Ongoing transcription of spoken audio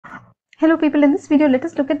Hello people, in this video let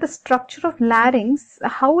us look at the structure of larynx,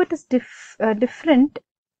 how it is different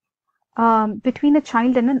between a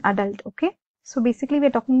child and an adult. Okay, so basically we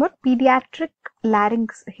are talking about pediatric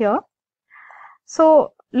larynx here.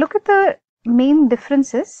 So look at the main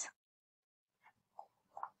differences.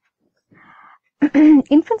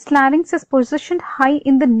 Infant's larynx is positioned high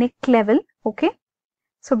in the neck level. Okay,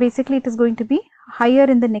 so basically it is going to be higher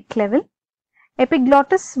in the neck level.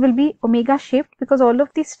 Epiglottis will be omega shaped because all of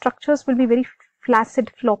these structures will be very flaccid,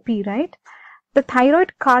 floppy, right? The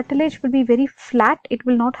thyroid cartilage will be very flat. It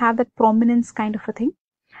will not have that prominence kind of a thing.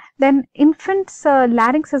 Then infant's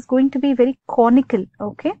larynx is going to be very conical.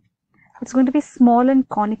 Okay, it's going to be small and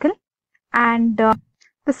conical, and the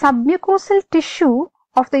submucosal tissue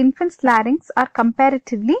of the infant's larynx are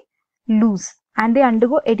comparatively loose, and they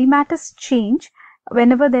undergo edematous change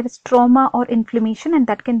whenever there is trauma or inflammation, and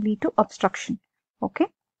that can lead to obstruction. Okay,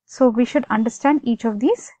 so we should understand each of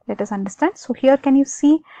these. Let us understand. So here, can you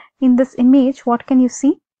see in this image, what can you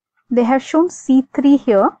see? They have shown C3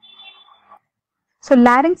 here. So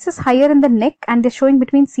larynx is higher in the neck and they're showing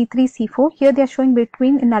between C3, C4. Here they are showing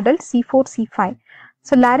between in adult C4, C5.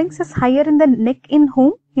 So larynx is higher in the neck in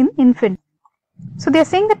whom? In infant. So they are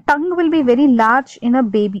saying the tongue will be very large in a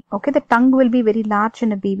baby. Okay, the tongue will be very large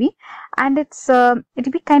in a baby, and it will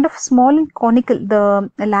be kind of small and conical,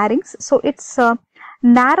 the larynx. So its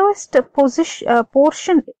narrowest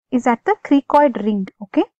portion is at the cricoid ring.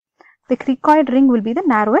 Okay, the cricoid ring will be the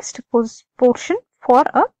narrowest portion for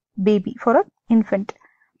a baby, for an infant.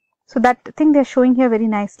 So that thing they are showing here very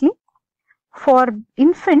nicely. For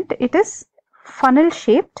infant, it is funnel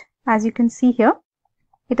shaped, as you can see here.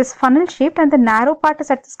 It is funnel shaped and the narrow part is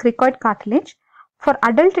at the cricoid cartilage. For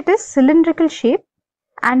adult, it is cylindrical shape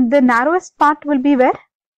and the narrowest part will be where?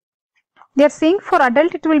 They are saying for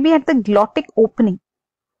adult it will be at the glottic opening.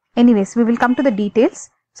 Anyways, we will come to the details.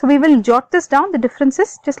 So we will jot this down, the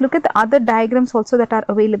differences. Just look at the other diagrams also that are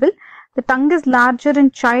available. The tongue is larger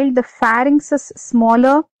in child. The pharynx is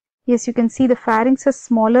smaller. Yes, you can see the pharynx is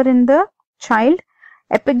smaller in the child.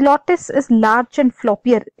 Epiglottis is large and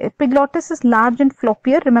floppier. Epiglottis is large and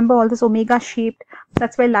floppier. Remember all this omega shaped.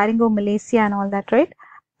 That's why laryngomalacia and all that, right?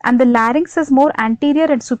 And the larynx is more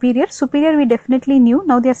anterior and superior. Superior we definitely knew.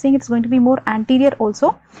 Now they are saying it's going to be more anterior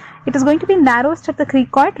also. It is going to be narrowest at the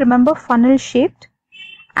cricoid. Remember, funnel shaped.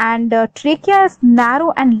 And trachea is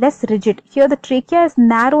narrow and less rigid. Here the trachea is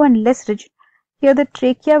narrow and less rigid. Here the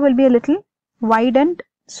trachea will be a little wide and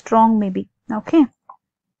strong maybe. Okay.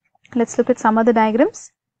 Let's look at some other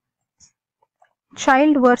diagrams.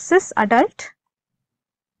 Child versus adult.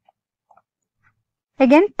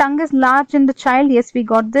 Again, tongue is large in the child. Yes, we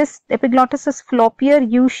got this. Epiglottis is floppier,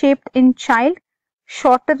 U-shaped in child,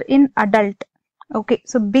 shorter in adult. Okay,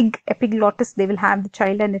 so big epiglottis they will have, the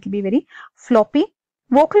child, and it will be very floppy.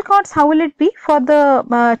 Vocal cords, how will it be for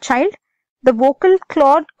the child? The vocal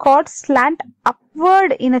cords slant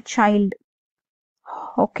upward in a child.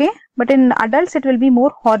 Okay, but in adults it will be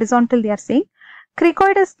more horizontal, they are saying.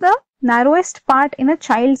 Cricoid is the narrowest part in a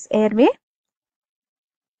child's airway.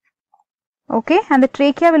 Okay, and the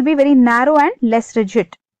trachea will be very narrow and less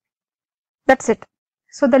rigid. That's it.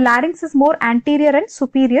 So the larynx is more anterior and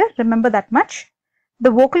superior, remember that much.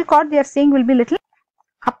 The vocal cord they are saying will be little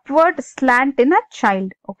upward slant in a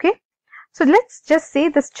child. Okay, so let's just say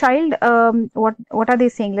this child, what are they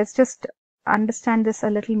saying? Let's just understand this a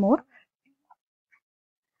little more.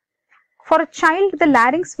 For a child, the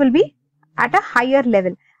larynx will be at a higher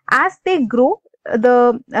level. As they grow,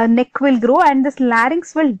 the neck will grow and this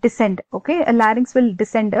larynx will descend. Okay, a larynx will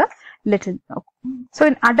descend a little. Okay. So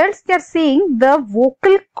in adults, they are saying the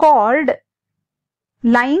vocal cord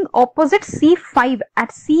lying opposite C5.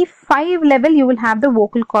 At C5 level, you will have the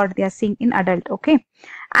vocal cord, they are saying in adult. Okay,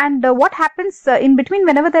 and what happens in between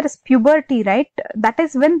whenever there is puberty, right? That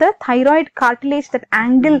is when the thyroid cartilage, that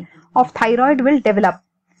angle of thyroid will develop.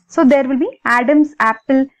 So there will be Adam's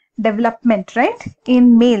apple development, right,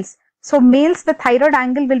 in males. So males, the thyroid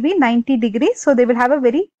angle will be 90 degrees. So they will have a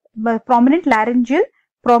very prominent laryngeal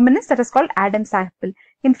prominence, that is called Adam's apple.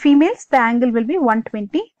 In females, the angle will be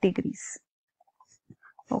 120 degrees.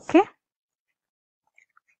 Okay.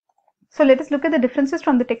 So let us look at the differences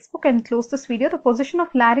from the textbook and close this video. The position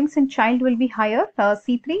of larynx in child will be higher,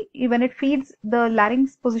 C3. When it feeds, the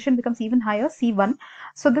larynx position becomes even higher, C1.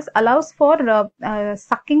 So this allows for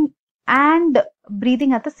sucking and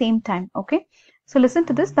breathing at the same time. Okay. So listen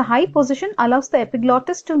to this. The high position allows the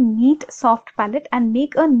epiglottis to meet soft palate and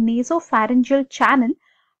make a nasopharyngeal channel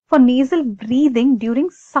for nasal breathing during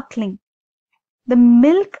suckling. The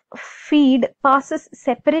milk feed passes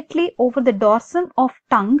separately over the dorsum of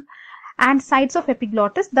tongue and sides of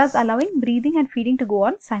epiglottis, thus allowing breathing and feeding to go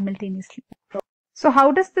on simultaneously. So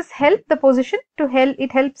how does this help? The position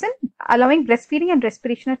it helps in allowing breastfeeding and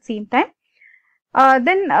respiration at the same time.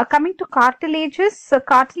 Then coming to cartilages,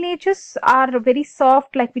 cartilages are very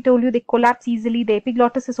soft, like we told you, they collapse easily. The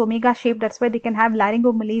epiglottis is omega shaped, that's why they can have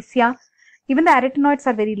laryngomalacia. Even the arytenoids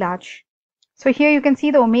are very large. So here you can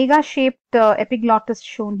see the omega shaped epiglottis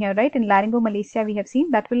shown here, right? In laryngomalacia we have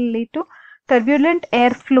seen that will lead to turbulent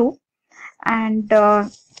airflow, and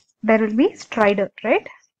there will be stridor, right?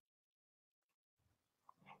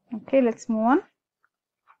 Okay, let's move on.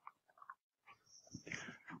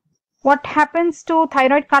 What happens to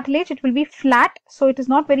thyroid cartilage? It will be flat, so it is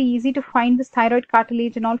not very easy to find this thyroid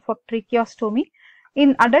cartilage and all for tracheostomy.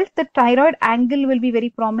 In adults, the thyroid angle will be very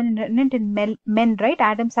prominent in men, right?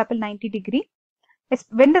 Adam's apple 90 degree.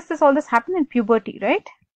 When does all this happen? In puberty, right?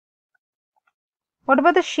 What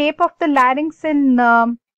about the shape of the larynx in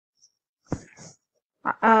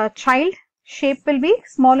child? Shape will be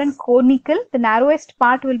small and conical. The narrowest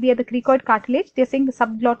part will be at the cricoid cartilage. They are saying the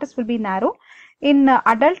subglottis will be narrow. In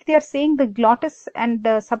adult, they are saying the glottis and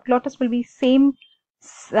the subglottis will be same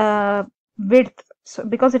width, so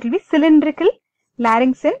because it will be cylindrical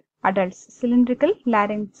larynx in adults. Cylindrical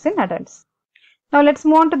larynx in adults. Now let's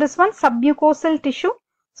move on to this one, submucosal tissue.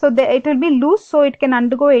 So it will be loose, so it can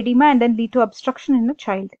undergo edema and then lead to obstruction in a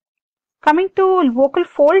child. Coming to vocal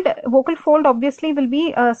fold obviously will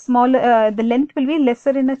be small. The length will be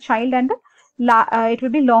lesser in a child, and it will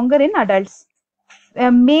be longer in adults.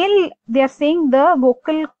 Male, they are saying the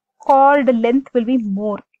vocal cord length will be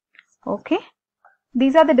more. Okay,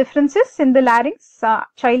 these are the differences in the larynx,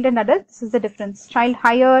 child and adult. This is the difference. Child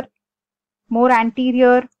higher, more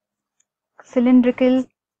anterior, cylindrical,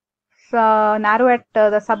 narrow at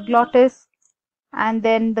the subglottis, and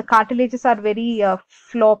then the cartilages are very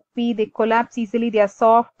floppy, they collapse easily, they are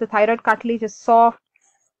soft. The thyroid cartilage is soft.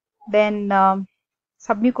 Then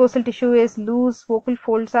submucosal tissue is loose, vocal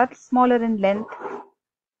folds are smaller in length.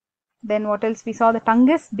 Then what else we saw? The tongue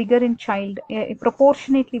is bigger in child,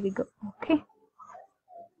 proportionately bigger. Okay,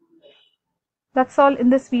 that's all in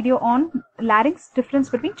this video on larynx, difference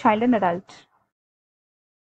between child and adult.